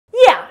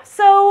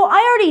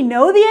already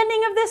know the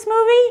ending of this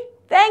movie?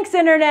 Thanks,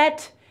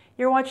 Internet!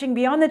 You're watching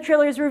Beyond the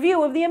Trailers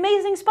review of The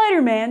Amazing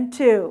Spider-Man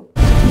 2.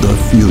 The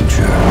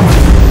future.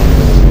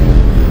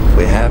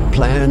 We have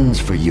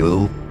plans for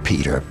you,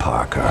 Peter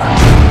Parker.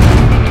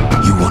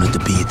 You wanted to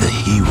be the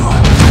hero.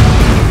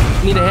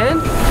 Need a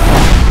hand?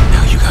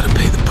 Now you gotta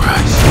pay the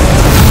price.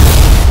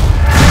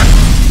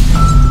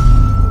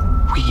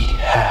 We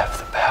have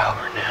the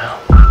power now.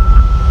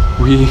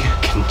 We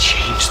can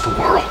change the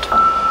world.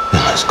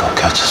 Then let's go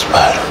catch a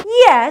spider.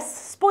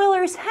 Yes,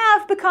 spoilers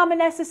have become a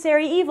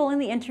necessary evil in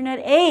the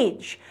internet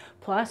age.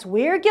 Plus,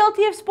 we're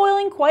guilty of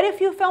spoiling quite a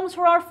few films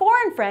for our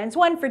foreign friends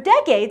when, for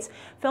decades,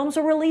 films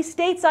were released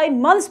stateside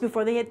months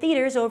before they hit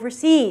theaters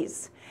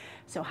overseas.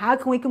 So how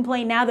can we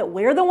complain now that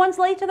we're the ones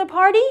late to the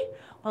party?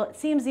 Well, it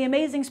seems The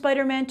Amazing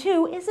Spider-Man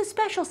 2 is a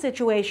special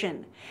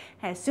situation.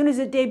 As soon as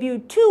it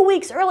debuted 2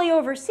 weeks early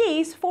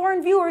overseas,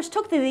 foreign viewers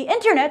took to the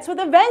internets with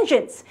a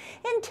vengeance,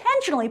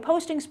 intentionally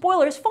posting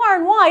spoilers far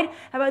and wide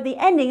about the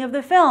ending of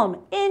the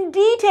film, in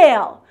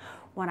detail.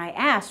 When I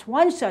asked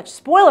one such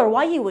spoiler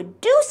why he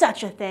would do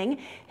such a thing,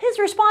 his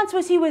response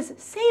was he was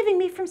saving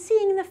me from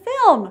seeing the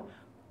film.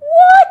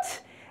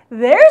 What?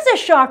 There's a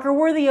shocker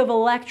worthy of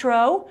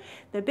Electro.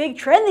 The big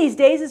trend these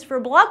days is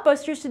for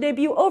blockbusters to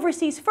debut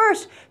overseas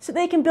first so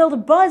they can build a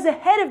buzz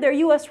ahead of their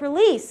US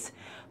release.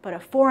 But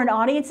if foreign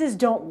audiences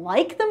don't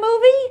like the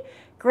movie?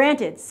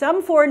 Granted,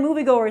 some foreign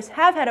moviegoers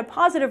have had a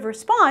positive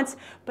response,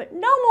 but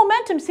no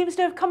momentum seems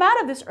to have come out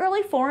of this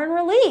early foreign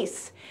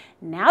release.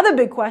 Now the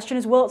big question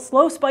is, will it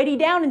slow Spidey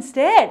down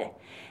instead?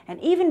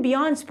 And even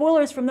beyond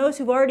spoilers from those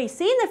who've already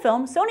seen the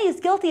film, Sony is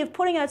guilty of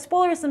putting out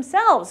spoilers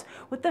themselves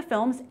with the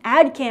film's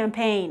ad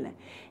campaign.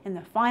 In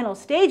the final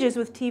stages,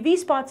 with TV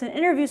spots and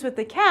interviews with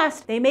the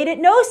cast, they made it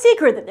no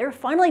secret that they're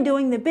finally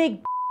doing the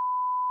big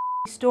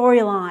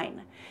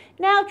storyline.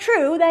 Now,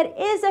 true, that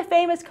is a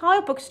famous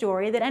comic book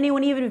story that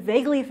anyone even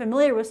vaguely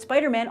familiar with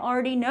Spider-Man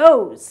already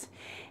knows.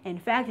 In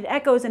fact, it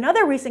echoes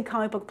another recent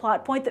comic book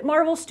plot point that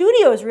Marvel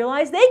Studios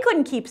realized they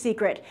couldn't keep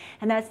secret,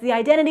 and that's the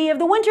identity of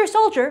the Winter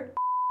Soldier.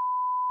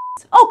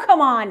 Oh,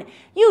 come on!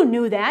 You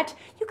knew that!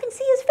 You can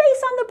see his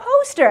face on the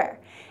poster!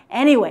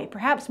 Anyway,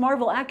 perhaps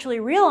Marvel actually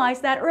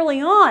realized that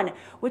early on,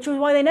 which was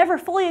why they never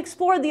fully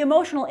explored the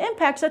emotional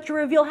impact such a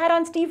reveal had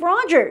on Steve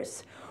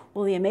Rogers.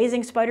 Will The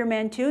Amazing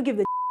Spider-Man 2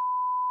 give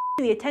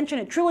the attention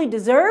it truly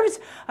deserves?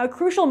 A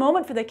crucial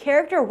moment for the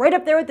character right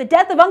up there with the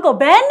death of Uncle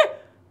Ben?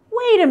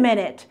 Wait a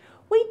minute.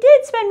 We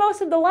did spend most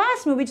of the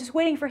last movie just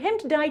waiting for him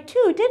to die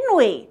too, didn't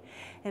we?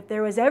 If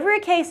there was ever a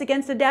case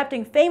against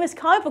adapting famous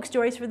comic book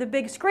stories for the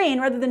big screen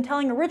rather than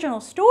telling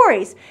original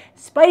stories,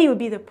 Spidey would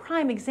be the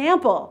prime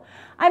example.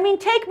 I mean,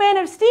 take Man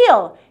of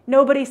Steel.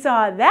 Nobody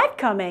saw that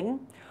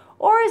coming.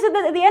 Or is it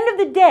that at the end of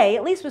the day,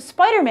 at least with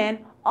Spider-Man,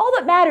 all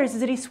that matters is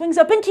that he swings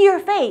up into your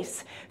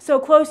face, so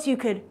close you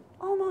could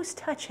almost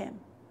touch him?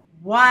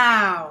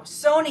 Wow,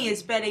 Sony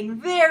is betting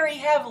very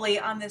heavily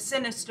on the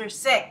Sinister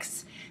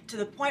Six, to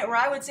the point where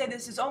I would say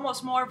this is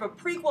almost more of a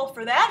prequel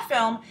for that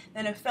film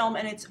than a film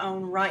in its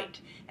own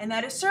right. And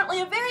that is certainly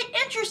a very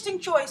interesting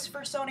choice for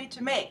Sony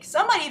to make.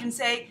 Some might even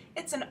say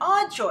it's an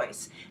odd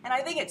choice. And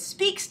I think it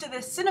speaks to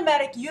this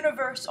cinematic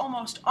universe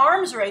almost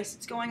arms race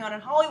that's going on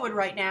in Hollywood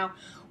right now,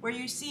 where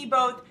you see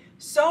both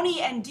Sony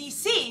and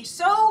DC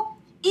so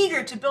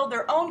eager to build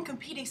their own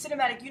competing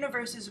cinematic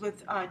universes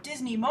with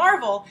Disney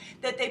Marvel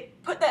that they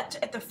put that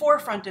at the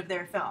forefront of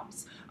their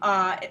films.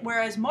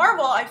 Whereas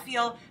Marvel, I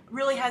feel,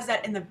 really has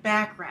that in the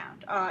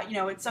background. You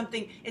know, it's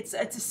something, it's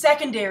a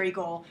secondary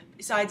goal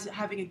besides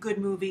having a good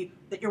movie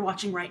that you're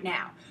watching right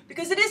now.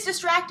 Because it is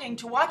distracting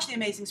to watch The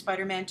Amazing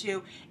Spider-Man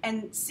 2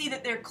 and see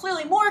that they're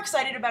clearly more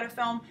excited about a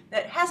film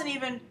that hasn't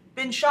even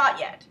been shot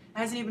yet,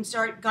 hasn't even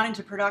gone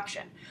into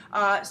production.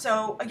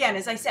 So again,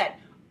 as I said,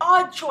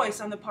 odd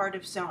choice on the part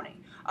of Sony.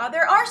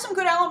 There are some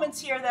good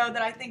elements here, though,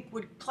 that I think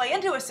would play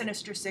into a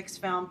Sinister Six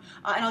film,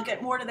 and I'll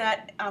get more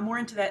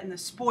into that in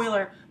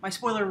the my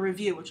spoiler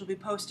review, which will be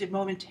posted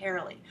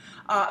momentarily.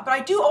 But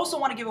I do also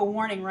want to give a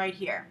warning right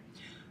here.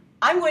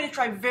 I'm going to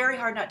try very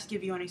hard not to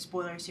give you any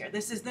spoilers here.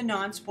 This is the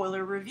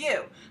non-spoiler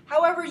review.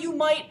 However, you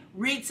might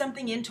read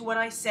something into what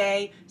I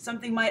say.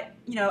 Something might,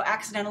 you know,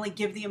 accidentally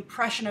give the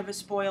impression of a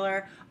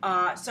spoiler.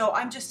 So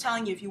I'm just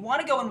telling you, if you want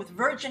to go in with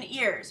virgin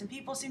ears, and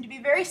people seem to be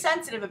very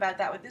sensitive about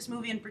that with this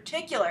movie in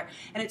particular,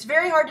 and it's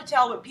very hard to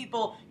tell what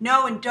people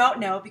know and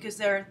don't know because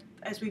they're,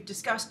 as we've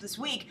discussed this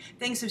week,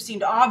 things have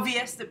seemed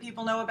obvious that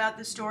people know about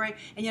this story,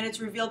 and yet it's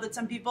revealed that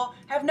some people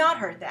have not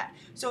heard that.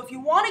 So if you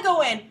want to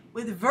go in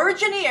with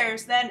virgin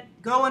ears, then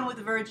go in with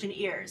virgin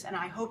ears. And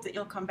I hope that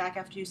you'll come back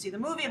after you see the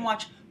movie and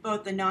watch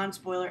both the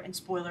non-spoiler and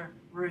spoiler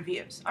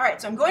reviews. All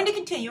right, so I'm going to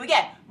continue.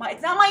 Again,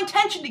 it's not my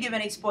intention to give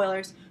any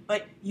spoilers,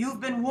 but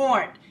you've been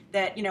warned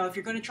that, you know, if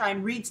you're going to try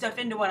and read stuff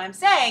into what I'm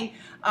saying,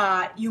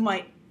 you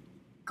might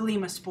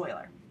glean a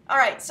spoiler. All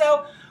right,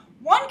 so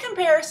One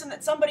comparison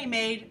that somebody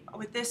made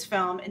with this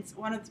film, in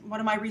one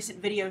of my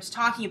recent videos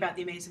talking about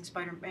The Amazing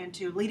Spider-Man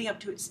 2 leading up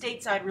to its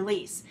stateside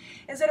release,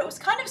 is that it was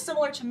kind of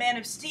similar to Man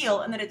of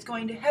Steel in that it's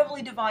going to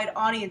heavily divide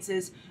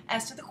audiences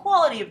as to the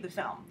quality of the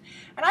film.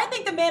 And I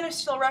think the Man of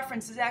Steel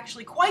reference is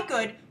actually quite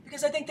good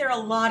because I think there are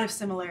a lot of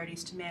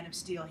similarities to Man of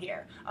Steel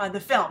here, the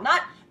film.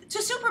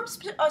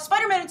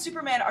 Spider-Man and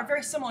Superman are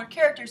very similar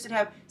characters that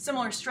have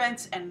similar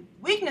strengths and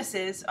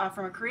weaknesses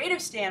from a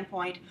creative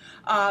standpoint,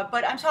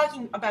 but I'm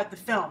talking about the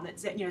film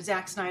that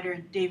Zack Snyder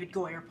and David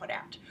Goyer put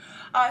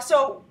out.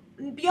 So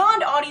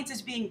beyond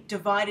audiences being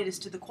divided as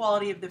to the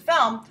quality of the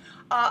film,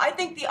 I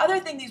think the other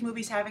thing these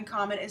movies have in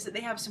common is that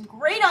they have some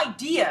great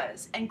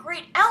ideas and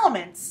great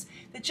elements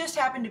that just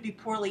happen to be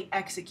poorly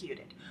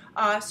executed.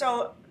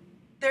 So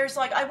there's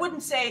I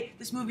wouldn't say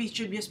this movie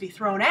should just be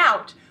thrown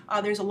out.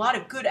 There's a lot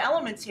of good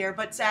elements here,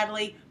 but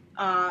sadly,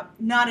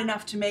 not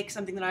enough to make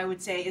something that I would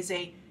say is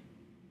a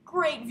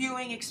great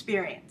viewing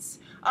experience.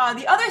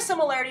 The other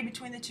similarity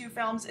between the two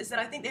films is that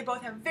I think they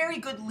both have very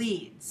good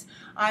leads.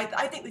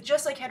 I think that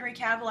just like Henry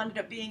Cavill ended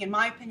up being, in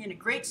my opinion, a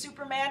great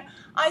Superman,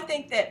 I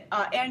think that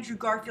Andrew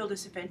Garfield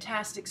is a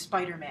fantastic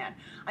Spider-Man.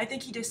 I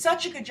think he does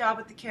such a good job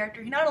with the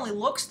character. He not only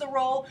looks the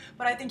role,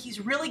 but I think he's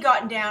really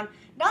gotten down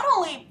not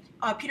only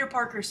Peter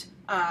Parker's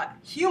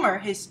humor,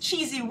 his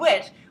cheesy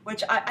wit,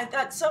 which I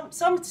thought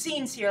some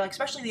scenes here,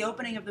 especially the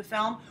opening of the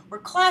film, were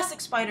classic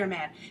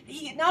Spider-Man.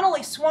 He not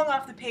only swung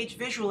off the page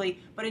visually,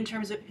 but in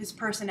terms of his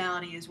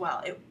personality as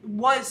well. It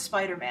was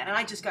Spider-Man, and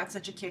I just got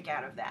such a kick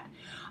out of that.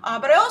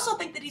 But I also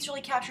think that he's really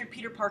captured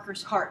Peter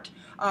Parker's heart,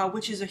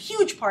 which is a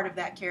huge part of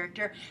that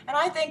character, and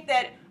I think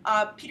that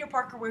Peter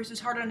Parker wears his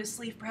heart on his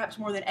sleeve perhaps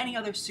more than any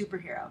other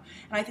superhero,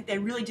 and I think they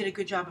really did a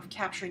good job of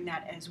capturing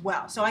that as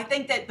well. So I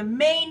think that the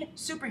main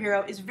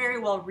superhero is very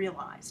well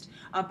realized,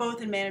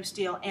 both in Man of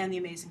Steel and The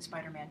Amazing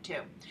Spider-Man 2.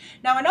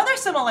 Now, another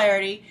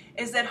similarity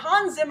is that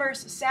Hans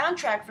Zimmer's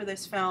soundtrack for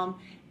this film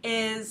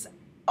is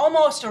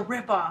almost a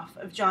ripoff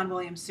of John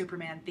Williams'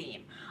 Superman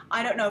theme.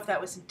 I don't know if that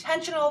was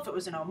intentional, if it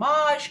was an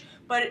homage,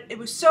 but it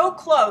was so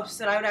close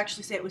that I would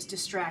actually say it was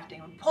distracting.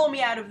 It would pull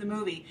me out of the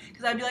movie,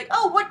 because I'd be like,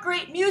 oh, what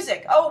great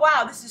music! Oh,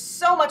 wow, this is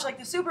so much like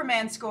the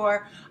Superman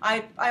score,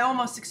 I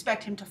almost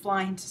expect him to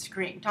fly into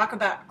screen. Talk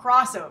about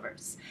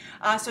crossovers.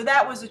 So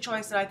that was a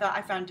choice that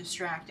I found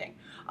distracting.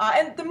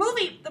 And the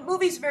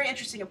movie's very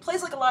interesting. It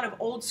plays like a lot of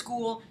old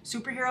school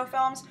superhero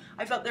films.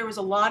 I felt there was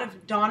a lot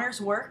of Donner's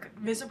work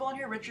visible in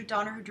here. Richard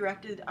Donner, who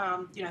directed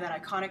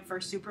that iconic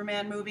first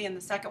Superman movie and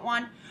the second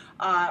one.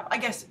 I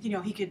guess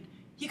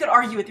he could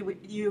argue with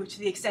you to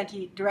the extent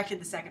he directed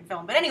the second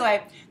film. But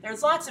anyway,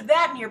 there's lots of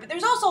that in here. But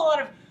there's also a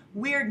lot of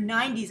weird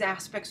 90s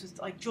aspects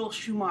with Joel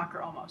Schumacher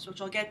almost,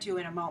 which I'll get to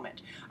in a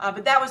moment.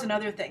 But that was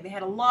another thing. They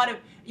had a lot of,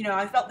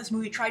 I felt this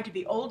movie tried to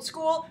be old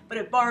school, but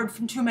it borrowed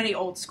from too many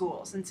old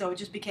schools. And so it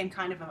just became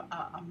kind of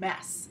a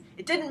mess.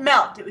 It didn't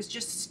melt. It was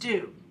just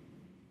stew.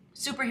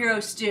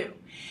 Superhero stew.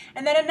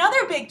 And then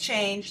another big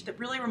change that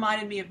really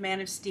reminded me of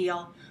Man of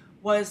Steel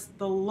was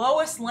the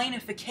Lois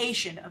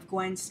Lane-ification of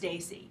Gwen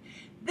Stacy.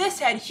 This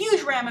had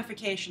huge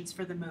ramifications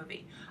for the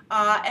movie.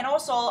 And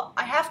also,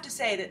 I have to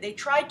say that they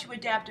tried to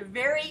adapt a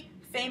very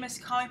famous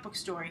comic book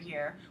story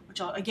here,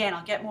 which I'll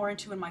get more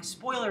into in my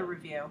spoiler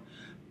review.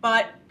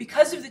 But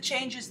because of the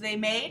changes they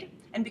made,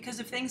 and because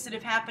of things that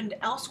have happened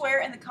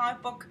elsewhere in the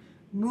comic book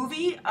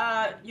movie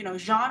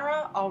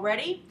genre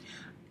already,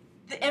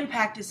 the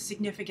impact is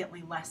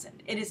significantly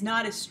lessened. It is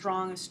not as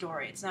strong a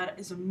story. It's not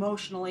as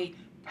emotionally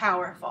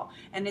powerful,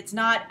 and it's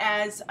not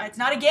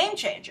a game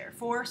changer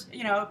for,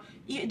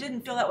 it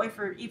didn't feel that way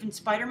for even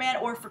Spider-Man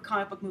or for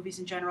comic book movies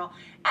in general,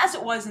 as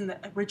it was in the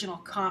original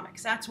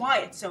comics. That's why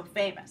it's so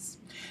famous.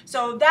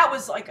 So that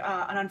was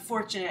an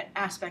unfortunate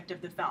aspect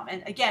of the film,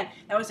 and again,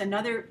 that was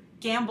another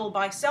gamble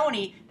by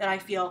Sony that I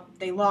feel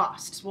they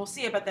lost. We'll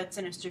see about that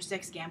Sinister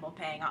Six gamble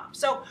paying off.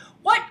 So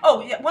one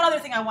other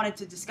thing I wanted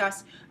to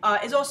discuss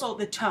is also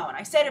the tone.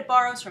 I said it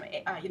borrows from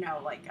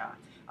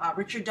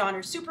Richard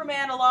Donner's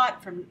Superman a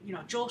lot, from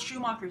Joel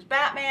Schumacher's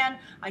Batman.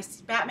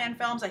 Batman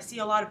films. I see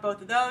a lot of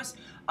both of those.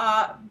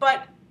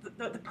 But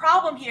the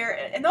problem here,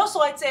 and also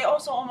I'd say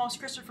almost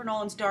Christopher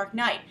Nolan's Dark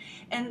Knight.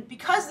 And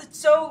because it's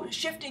so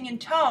shifting in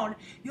tone,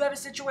 you have a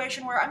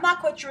situation where I'm not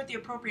quite sure what the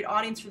appropriate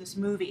audience for this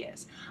movie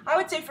is. I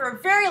would say for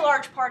a very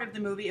large part of the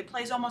movie, it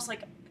plays almost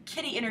like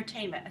kiddie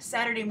entertainment, a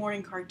Saturday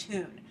morning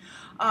cartoon.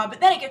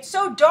 But then it gets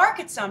so dark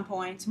at some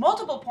points,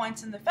 multiple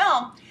points in the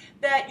film,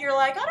 that you're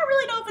like, I don't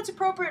really know if it's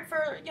appropriate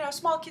for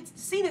small kids to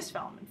see this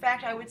film. In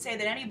fact, I would say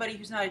that anybody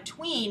who's not a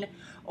tween,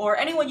 or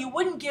anyone you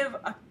wouldn't give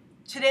a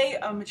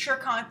mature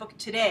comic book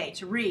today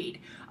to read,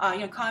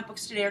 comic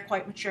books today are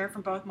quite mature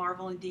from both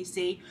Marvel and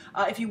DC.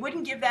 If you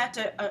wouldn't give that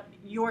to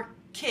your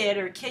kid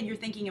or kid you're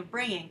thinking of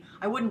bringing,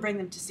 I wouldn't bring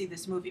them to see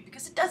this movie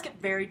because it does get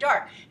very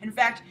dark. In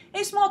fact,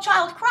 a small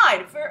child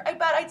cried for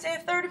about, I'd say, a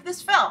third of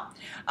this film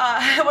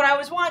when I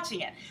was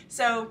watching it.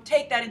 So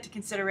take that into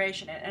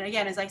consideration. And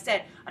again, as I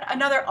said,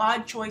 another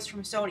odd choice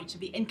from Sony to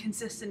be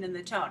inconsistent in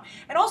the tone.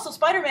 And also,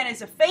 Spider-Man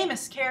is a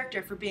famous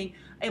character for being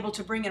able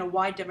to bring in a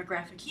wide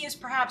demographic. He has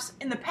perhaps,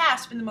 in the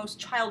past, been the most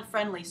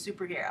child-friendly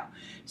superhero.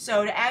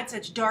 So to add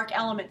such dark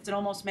elements that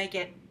almost make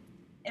it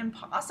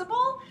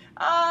impossible,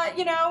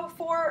 you know,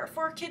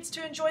 for kids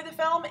to enjoy the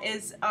film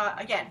is,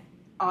 again,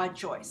 odd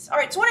choice. All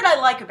right, so what did I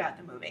like about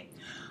the movie?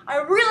 I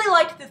really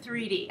liked the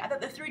 3D. I thought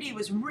the 3D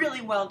was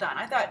really well done.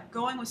 I thought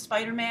going with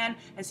Spider-Man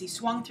as he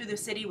swung through the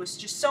city was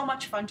just so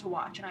much fun to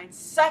watch, and I had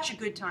such a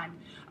good time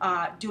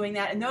doing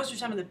that, and those are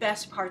some of the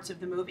best parts of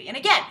the movie. And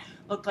again,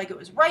 looked like it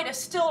was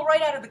still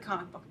right out of the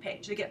comic book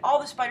page. They get all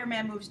the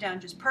Spider-Man moves down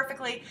just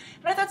perfectly,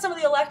 and I thought some of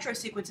the Electro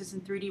sequences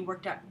in 3D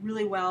worked out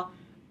really well.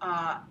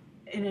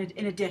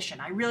 In addition,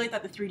 I really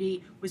thought the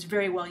 3D was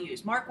very well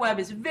used. Mark Webb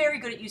is very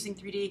good at using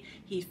 3D.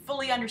 He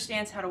fully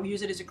understands how to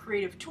use it as a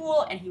creative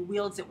tool, and he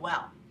wields it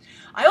well.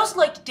 I also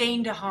liked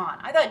Dane DeHaan.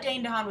 I thought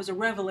Dane DeHaan was a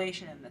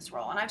revelation in this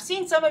role, and I've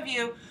seen some of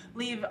you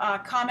leave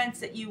comments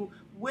that you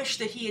wish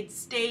that he had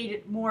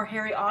stayed more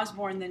Harry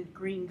Osborn than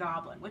Green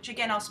Goblin, which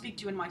again I'll speak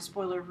to in my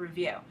spoiler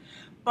review.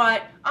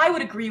 But I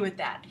would agree with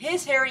that.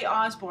 His Harry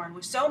Osborn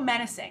was so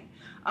menacing.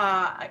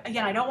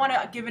 Again, I don't want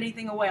to give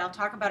anything away. I'll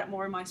talk about it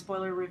more in my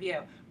spoiler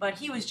review. But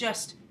he was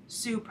just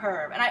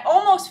superb. And I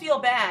almost feel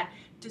bad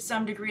to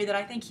some degree that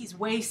I think he's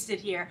wasted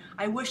here.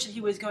 I wish that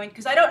he was going,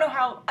 because I don't know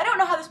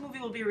how this movie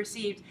will be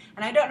received,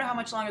 and I don't know how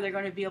much longer they're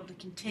going to be able to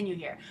continue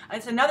here.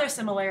 It's another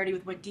similarity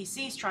with what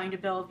DC's trying to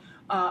build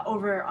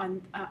over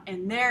on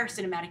in their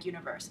cinematic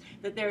universe.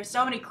 That there are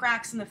so many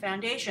cracks in the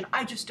foundation.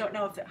 I just don't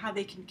know how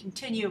they can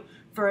continue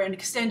for an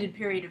extended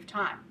period of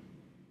time.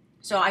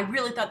 So I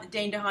really thought that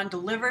Dane DeHaan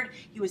delivered.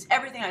 He was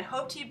everything I'd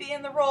hoped he'd be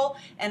in the role,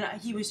 and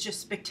he was just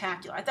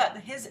spectacular. I thought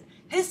that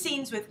his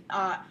scenes with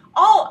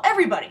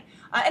everybody,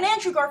 and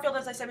Andrew Garfield,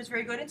 as I said, was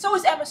very good, and so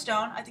was Emma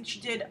Stone. I think she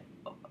did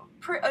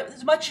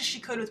as much as she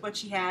could with what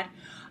she had.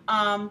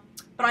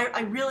 But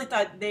I really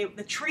thought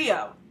the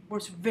trio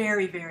was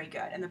very, very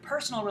good, and the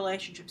personal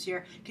relationships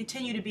here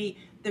continue to be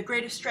the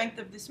greatest strength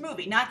of this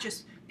movie. Not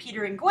just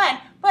Peter and Gwen,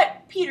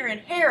 but Peter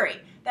and Harry.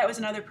 That was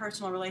another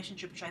personal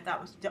relationship which I thought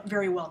was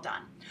very well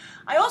done.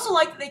 I also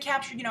liked that they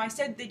captured, you know, I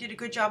said they did a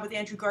good job with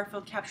Andrew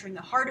Garfield capturing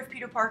the heart of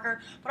Peter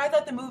Parker, but I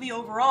thought the movie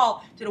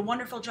overall did a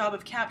wonderful job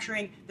of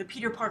capturing the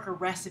Peter Parker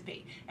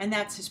recipe, and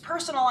that's his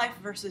personal life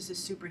versus his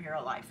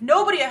superhero life.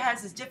 Nobody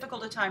has as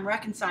difficult a time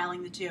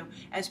reconciling the two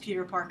as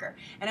Peter Parker.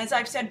 And as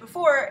I've said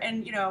before,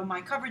 and you know,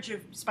 my coverage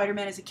of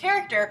Spider-Man as a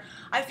character,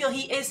 I feel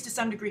he is to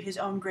some degree his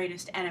own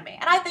greatest enemy.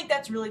 And I think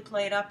that's really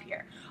played up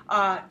here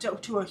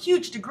to a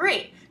huge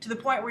degree, to the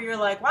point where you're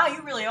like, wow,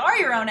 you really are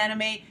your own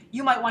enemy.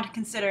 You might want to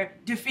consider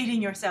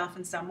defeating yourself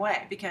in some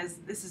way, because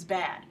this is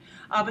bad.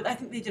 But I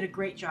think they did a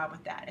great job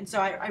with that. And so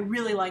I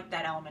really liked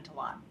that element a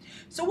lot.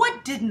 So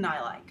what didn't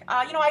I like?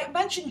 You know, I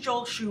mentioned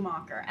Joel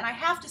Schumacher, and I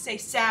have to say,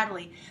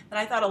 sadly, that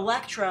I thought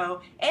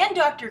Electro and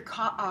Dr.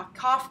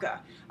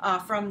 Kafka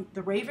from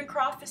the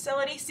Ravencroft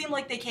facility seemed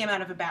like they came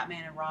out of a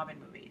Batman and Robin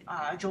movie,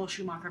 a Joel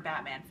Schumacher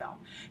Batman film.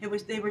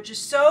 They were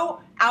just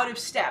so out of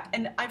step,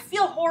 and I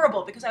feel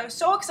horrible because I was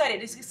so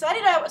excited. As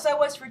excited as I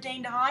was for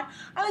Dane DeHaan,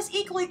 I was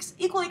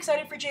equally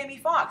excited for Jamie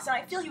Foxx, and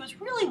I feel he was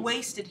really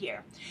wasted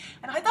here.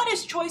 And I thought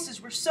his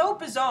choices were so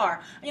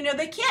bizarre. You know,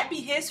 they can't be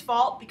his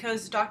fault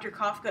because Dr.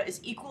 Kafka is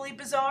equally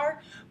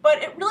bizarre,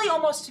 but it really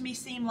almost to me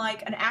seemed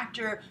like an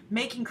actor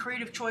making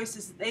creative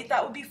choices that they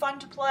thought would be fun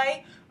to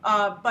play,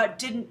 but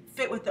didn't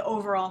fit with the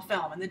overall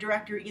film. And the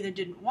director either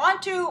didn't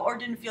want to or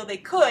didn't feel they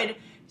could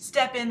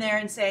step in there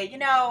and say, you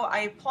know, I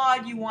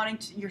applaud you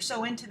you're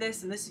so into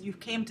this, and this you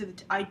came to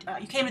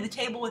the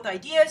table with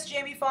ideas,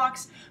 Jamie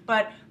Foxx,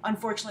 but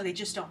unfortunately they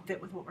just don't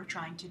fit with what we're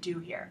trying to do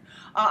here.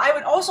 I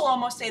would also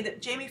almost say that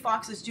Jamie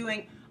Foxx is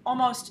doing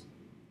almost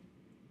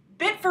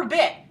bit for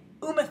bit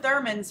Uma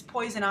Thurman's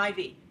Poison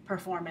Ivy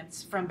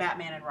performance from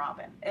Batman and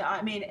Robin.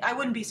 I mean, I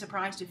wouldn't be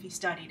surprised if he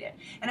studied it.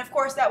 And of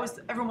course,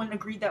 everyone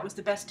agreed that was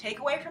the best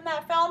takeaway from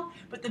that film,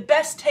 but the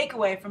best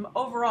takeaway from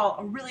overall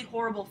a really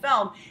horrible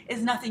film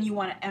is nothing you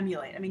want to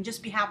emulate. I mean,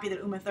 just be happy that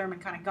Uma Thurman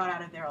kind of got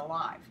out of there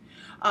alive.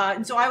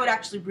 And so I would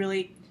actually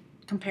really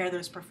compare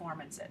those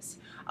performances.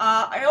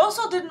 I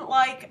also didn't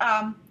like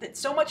that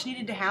so much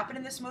needed to happen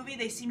in this movie.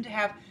 They seemed to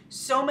have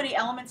so many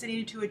elements they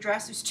needed to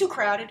address. It was too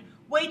crowded.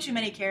 Way too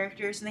many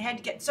characters, and they had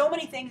to get so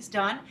many things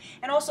done.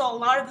 And also a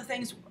lot of the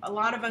things, a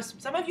lot of us,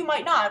 some of you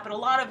might not, but a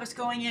lot of us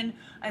going in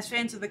as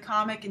fans of the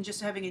comic and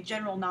just having a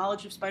general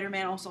knowledge of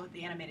Spider-Man. Also,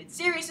 the animated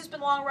series has been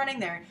long running.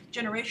 There are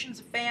generations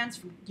of fans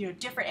from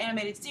different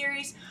animated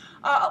series.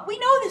 We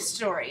know this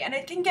story, and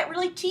it can get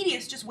really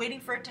tedious just waiting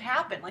for it to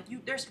happen. Like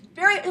it was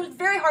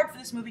very hard for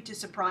this movie to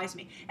surprise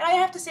me, and I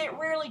have to say it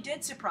rarely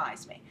did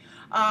surprise me.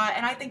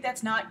 And I think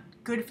that's not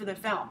good for the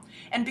film.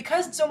 And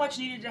because so much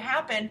needed to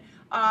happen,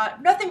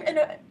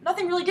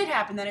 nothing really did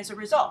happen then as a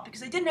result, because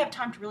they didn't have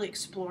time to really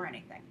explore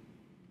anything.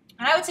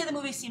 And I would say the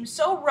movie seems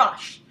so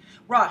rushed,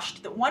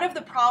 rushed, that one of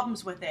the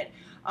problems with it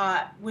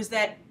was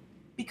that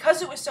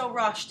because it was so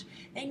rushed,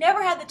 they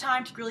never had the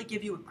time to really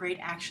give you a great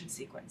action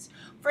sequence.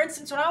 For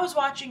instance, when I was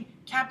watching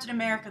Captain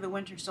America: The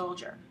Winter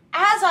Soldier,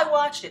 as I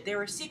watched it, there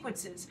were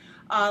sequences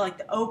like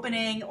the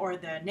opening or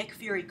the Nick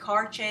Fury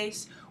car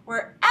chase,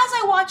 where as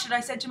I watched it,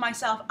 I said to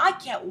myself, I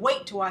can't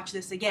wait to watch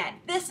this again.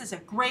 This is a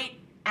great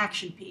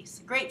action piece,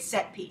 a great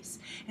set piece.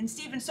 And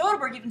Steven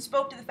Soderbergh even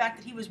spoke to the fact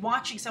that he was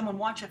watching someone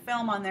watch a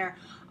film on their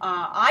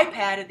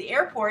iPad at the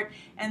airport,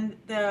 and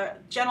the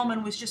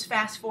gentleman was just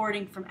fast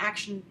forwarding from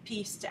action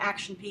piece to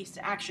action piece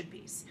to action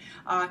piece.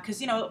 Because,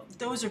 you know,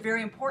 those are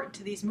very important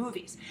to these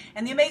movies.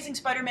 And The Amazing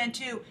Spider-Man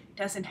 2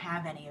 doesn't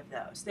have any of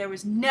those. There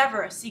was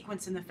never a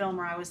sequence in the film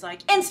where I was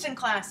like, instant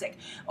classic,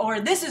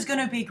 or this is going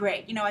to be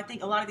great. You know, I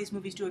think a lot of these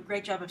movies do a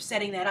great job of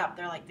setting that up.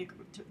 They're like,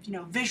 you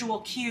know,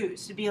 visual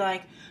cues to be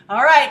like,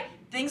 all right,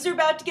 things are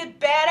about to get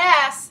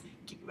badass.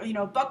 You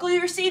know, buckle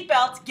your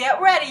seatbelts,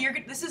 get ready.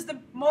 This is the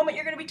moment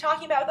you're going to be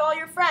talking about with all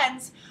your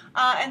friends,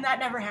 and that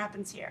never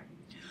happens here.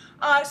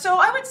 So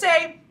I would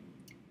say,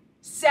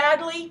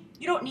 sadly,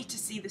 you don't need to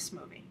see this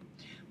movie.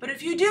 But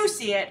if you do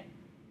see it,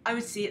 I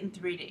would see it in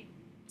 3D.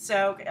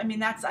 So, I mean,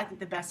 that's, I think,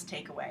 the best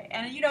takeaway.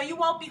 And, you know, you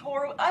won't be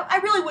horrible. I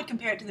really would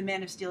compare it to the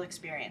Man of Steel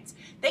experience.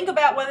 Think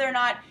about whether or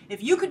not,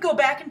 if you could go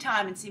back in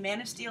time and see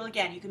Man of Steel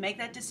again, you can make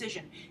that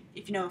decision.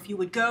 If, you know, if you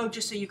would go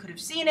just so you could have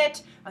seen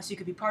it, so you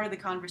could be part of the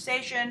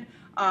conversation,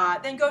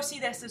 then go see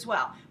this as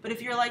well. But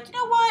if you're like, you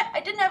know what, I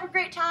didn't have a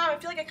great time, I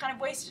feel like I kind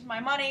of wasted my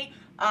money,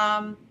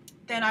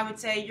 then I would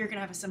say you're going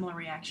to have a similar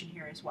reaction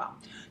here as well.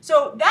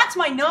 So that's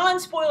my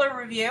non-spoiler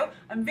review.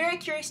 I'm very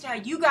curious to how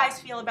you guys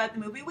feel about the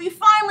movie. We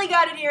finally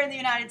got it here in the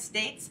United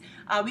States.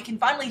 We can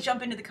finally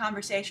jump into the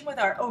conversation with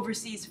our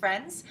overseas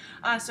friends.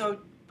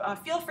 So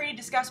feel free to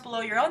discuss below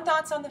your own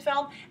thoughts on the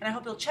film, and I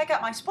hope you'll check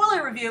out my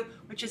spoiler review,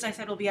 which, as I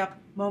said, will be up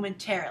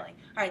momentarily.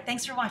 All right,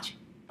 thanks for watching.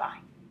 Bye.